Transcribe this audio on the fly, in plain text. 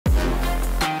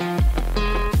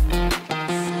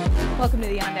Welcome to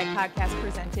the On Deck podcast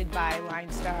presented by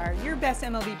LineStar, your best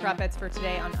MLB prop bets for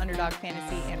today on Underdog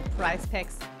Fantasy and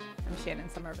PrizePicks. I'm Shannon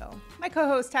Sommerville. My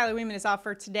co-host Tyler Wiemann is off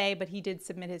for today, but he did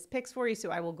submit his picks for you, so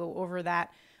I will go over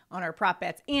that on our prop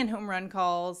bets and home run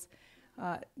calls.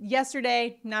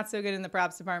 Yesterday, not so good in the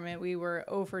props department. We were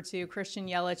 0 for 2. Christian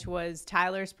Yelich was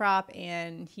Tyler's prop,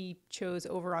 and he chose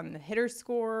over on the hitter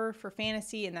score for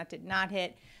fantasy, and that did not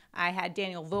hit. I had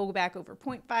Daniel Vogelback over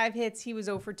 0.5 hits. He was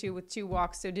 0 for 2 with 2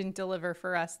 walks, so didn't deliver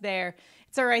for us there.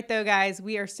 It's all right, though, guys.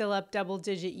 We are still up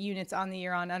double-digit units on the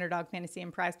year on Underdog Fantasy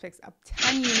and PrizePicks, up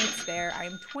 10 units there. I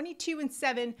am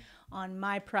 22-7 on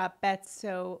my prop bets,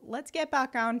 so let's get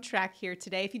back on track here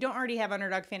today. If you don't already have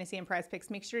Underdog Fantasy and PrizePicks,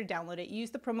 make sure to download it.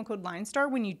 Use the promo code LineStar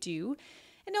when you do,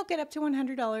 and you'll get up to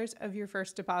 $100 of your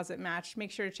first deposit match. Make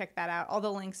sure to check that out. All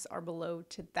the links are below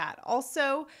to that.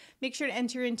 Also, make sure to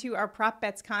enter into our prop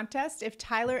bets contest. If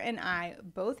Tyler and I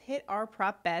both hit our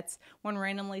prop bets, one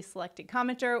randomly selected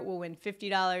commenter will win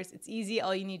 $50. It's easy.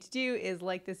 All you need to do is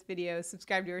like this video,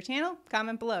 subscribe to our channel,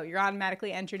 comment below. You're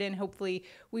automatically entered in. Hopefully,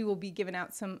 we will be giving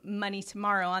out some money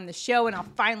tomorrow on the show, and I'll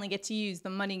finally get to use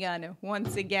the money gun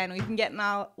once again. We've been getting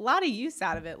a lot of use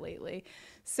out of it lately.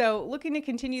 So looking to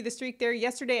continue the streak there.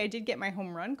 Yesterday, I did get my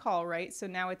home run call right. So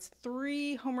now it's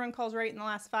 3 home run calls right in the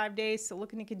last 5 days. So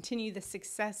looking to continue the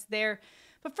success there.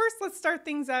 But first, let's start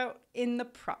things out in the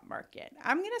prop market.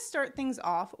 I'm going to start things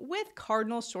off with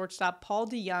Cardinals shortstop Paul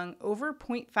DeJong over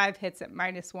 0.5 hits at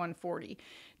 -140.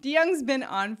 DeJong's been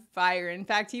on fire. In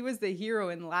fact, he was the hero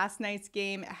in last night's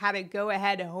game, had a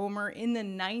go-ahead homer in the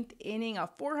 9th inning, a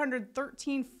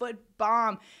 413-foot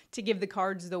bomb to give the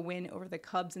Cards the win over the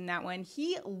Cubs in that one.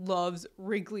 He loves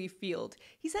Wrigley Field.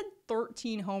 He's had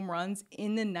 13 home runs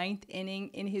in the 9th inning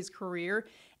in his career,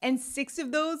 and 6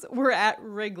 of those were at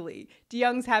Wrigley.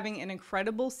 DeJong's having an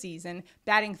incredible season,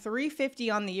 batting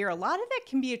 .350 on the year. A lot of that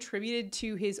can be attributed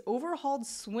to his overhauled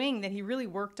swing that he really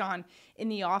worked on in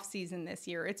the offseason this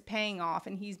year. It's paying off,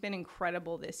 and he's been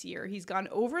incredible this year. He's gone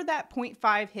over that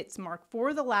 0.5 hits mark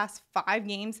for the last 5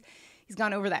 games. He's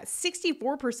gone over that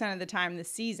 64% of the time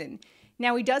this season.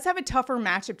 Now, he does have a tougher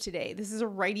matchup today. This is a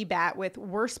righty bat with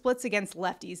worse splits against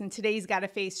lefties, and today he's got to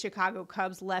face Chicago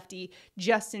Cubs lefty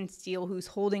Justin Steele, who's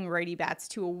holding righty bats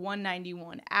to a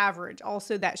 191 average.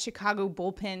 Also, that Chicago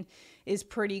bullpen is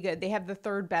pretty good. They have the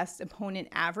 3rd best opponent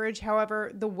average.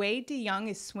 However, the way DeJong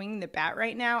is swinging the bat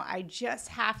right now, I just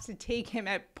have to take him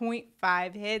at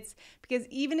 0.5 hits, because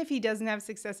even if he doesn't have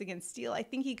success against Steele, I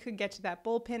think he could get to that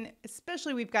bullpen,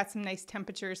 especially we've got some nice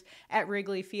temperatures at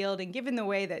Wrigley Field, and given the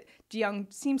way that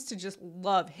DeJong seems to just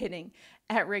love hitting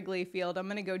at Wrigley Field, I'm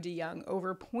going to go DeJong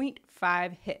over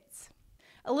 0.5 hits.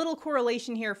 A little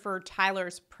correlation here for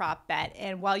Tyler's prop bet,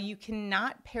 and while you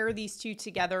cannot pair these two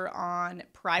together on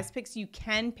PrizePicks, you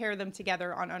can pair them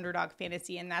together on Underdog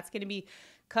Fantasy, and that's going to be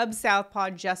Cubs southpaw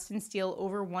Justin Steele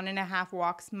over 1.5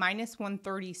 walks,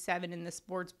 -137 in the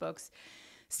sports books.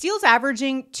 Steele's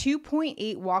averaging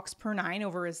 2.8 walks per 9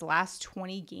 over his last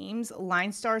 20 games.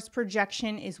 LineStar's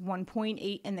projection is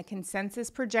 1.8, and the consensus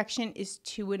projection is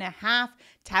 2.5.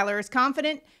 Tyler is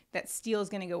confident that Steele is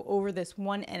going to go over this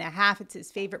 1.5. It's his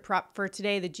favorite prop for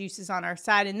today. The juice is on our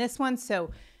side in this one,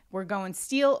 so we're going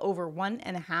Steele over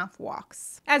 1.5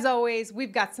 walks. As always,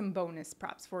 we've got some bonus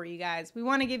props for you guys. We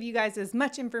want to give you guys as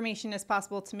much information as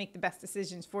possible to make the best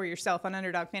decisions for yourself on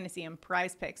Underdog Fantasy and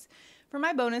PrizePicks. For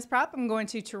my bonus prop, I'm going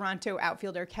to Toronto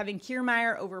outfielder Kevin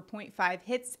Kiermaier over 0.5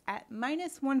 hits at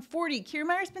 -140.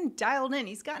 Kiermaier's been dialed in.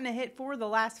 He's gotten a hit for the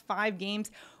last 5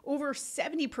 games, over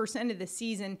 70% of the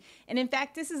season. And in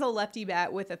fact, this is a lefty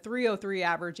bat with a .303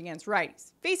 average against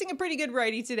righties. Facing a pretty good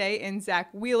righty today in Zach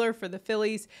Wheeler for the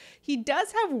Phillies. He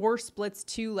does have worse splits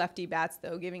to lefty bats,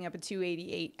 though, giving up a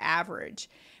 .288 average.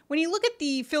 When you look at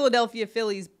the Philadelphia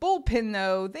Phillies bullpen,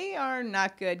 though, they are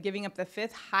not good, giving up the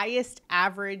 5th highest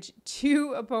average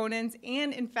to opponents,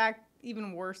 and in fact,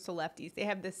 even worse to lefties. They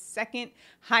have the 2nd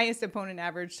highest opponent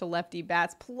average to lefty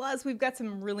bats. Plus, we've got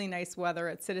some really nice weather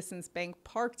at Citizens Bank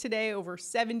Park today, over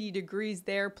 70 degrees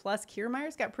there. Plus,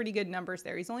 Kiermaier's got pretty good numbers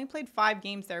there. He's only played 5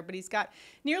 games there, but he's got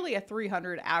nearly a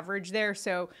 300 average there.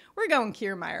 So we're going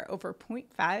Kiermaier over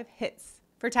 0.5 hits.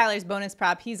 For Tyler's bonus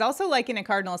prop, he's also liking a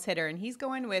Cardinals hitter, and he's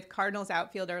going with Cardinals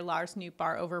outfielder Lars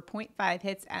Nootbaar over 0.5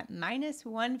 hits at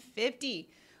 -150.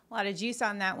 A lot of juice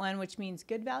on that one, which means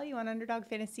good value on Underdog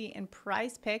Fantasy and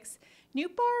PrizePicks.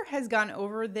 Nootbaar has gone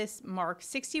over this mark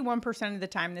 61% of the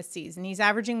time this season. He's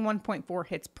averaging 1.4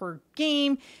 hits per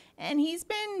game, and he's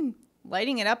been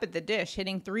lighting it up at the dish,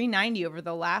 hitting .390 over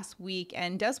the last week,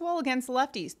 and does well against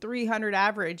lefties, .300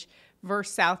 average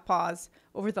versus Southpaws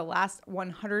over the last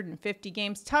 150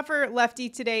 games. Tougher lefty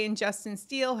today in Justin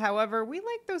Steele. However, we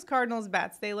like those Cardinals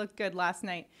bats. They looked good last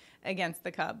night against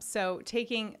the Cubs. So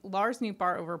taking Lars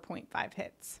Nootbaar over 0.5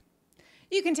 hits.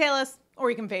 You can tail us or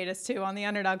you can fade us too on the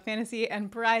Underdog Fantasy and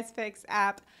PrizePicks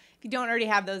app. If you don't already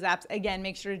have those apps, again,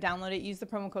 make sure to download it. Use the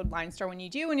promo code LineStar when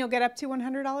you do, and you'll get up to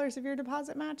 $100 of your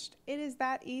deposit matched. It is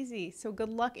that easy. So good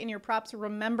luck in your props.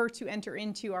 Remember to enter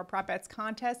into our Prop Bets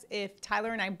contest. If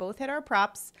Tyler and I both hit our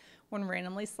props, one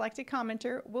randomly selected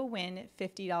commenter will win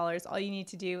 $50. All you need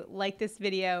to do, like this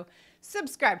video,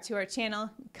 subscribe to our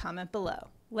channel, comment below.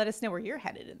 Let us know where you're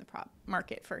headed in the prop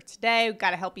market for today. We've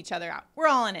got to help each other out. We're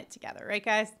all in it together, right,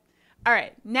 guys? All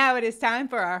right, now it is time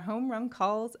for our home run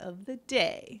calls of the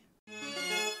day.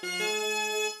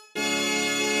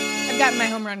 I've gotten my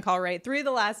home run call right 3 of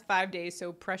the last 5 days,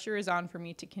 so pressure is on for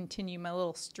me to continue my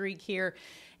little streak here.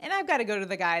 And I've got to go to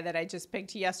the guy that I just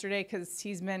picked yesterday because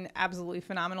he's been absolutely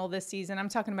phenomenal this season. I'm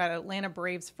talking about Atlanta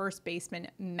Braves first baseman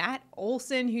Matt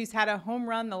Olson, who's had a home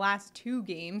run the last 2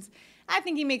 games. I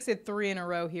think he makes it 3 in a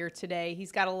row here today.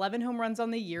 He's got 11 home runs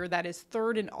on the year. That is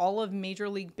 3rd in all of Major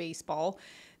League Baseball.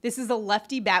 This is a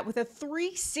lefty bat with a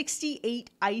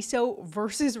 368 ISO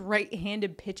versus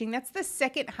right-handed pitching. That's the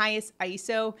 2nd highest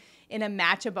ISO in a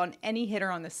matchup on any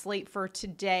hitter on the slate for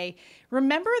today.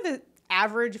 Remember, the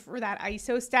average for that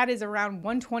ISO stat is around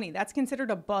 120. That's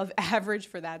considered above average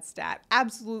for that stat.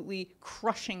 Absolutely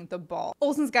crushing the ball.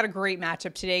 Olson's got a great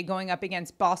matchup today going up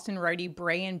against Boston righty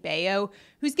Brayan Bello,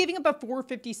 who's giving up a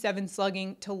 457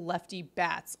 slugging to lefty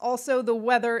bats. Also, the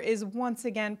weather is once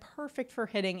again perfect for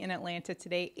hitting in Atlanta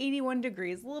today. 81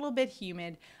 degrees, a little bit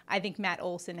humid. I think Matt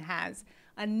Olson has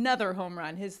another home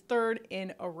run, his 3rd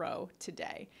in a row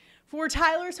today. For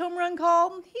Tyler's home run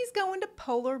call, he's going to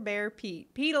Polar Bear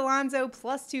Pete. Pete Alonso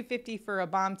plus 250 for a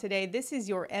bomb today. This is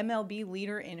your MLB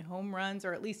leader in home runs,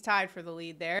 or at least tied for the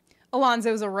lead there.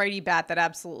 Alonso's a righty bat that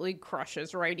absolutely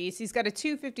crushes righties. He's got a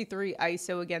 253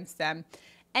 ISO against them.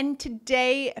 And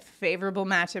today, a favorable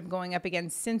matchup going up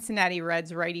against Cincinnati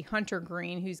Reds righty Hunter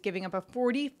Green, who's giving up a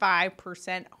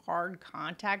 45% hard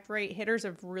contact rate. Hitters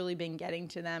have really been getting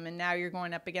to them. And now you're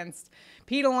going up against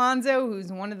Pete Alonso,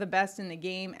 who's one of the best in the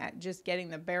game at just getting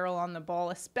the barrel on the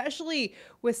ball, especially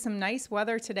with some nice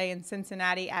weather today in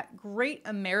Cincinnati at Great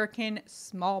American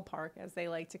Small Park, as they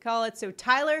like to call it. So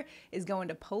Tyler is going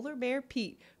to Polar Bear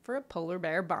Pete for a Polar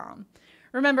Bear bomb.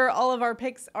 Remember, all of our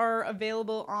picks are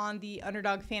available on the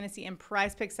Underdog Fantasy and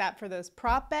PrizePicks app for those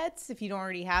prop bets. If you don't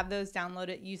already have those, download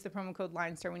it. Use the promo code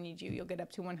LineStar when you do. You'll get up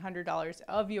to $100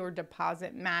 of your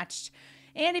deposit matched.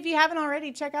 And if you haven't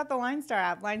already, check out the LineStar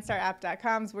app.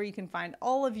 LineStarApp.com is where you can find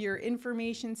all of your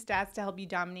information, stats to help you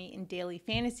dominate in daily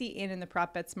fantasy and in the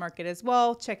prop bets market as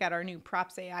well. Check out our new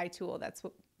Props AI tool. That's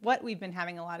what we've been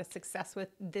having a lot of success with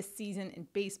this season in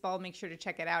baseball. Make sure to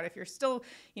check it out. If you're still,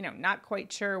 not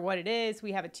quite sure what it is,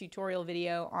 we have a tutorial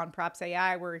video on Props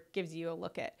AI where it gives you a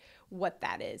look at what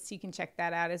that is. So you can check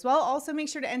that out as well. Also, make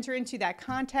sure to enter into that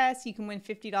contest. You can win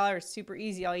 $50. Super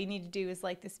easy. All you need to do is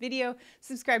like this video,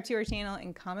 subscribe to our channel,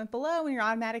 and comment below when you're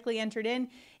automatically entered in.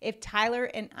 If Tyler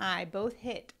and I both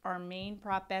hit our main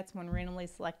prop bets, one randomly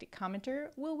selected commenter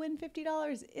will win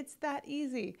 $50. It's that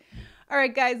easy. All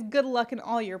right, guys, good luck in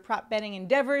all your prop betting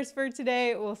endeavors for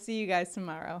today. We'll see you guys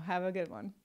tomorrow. Have a good one.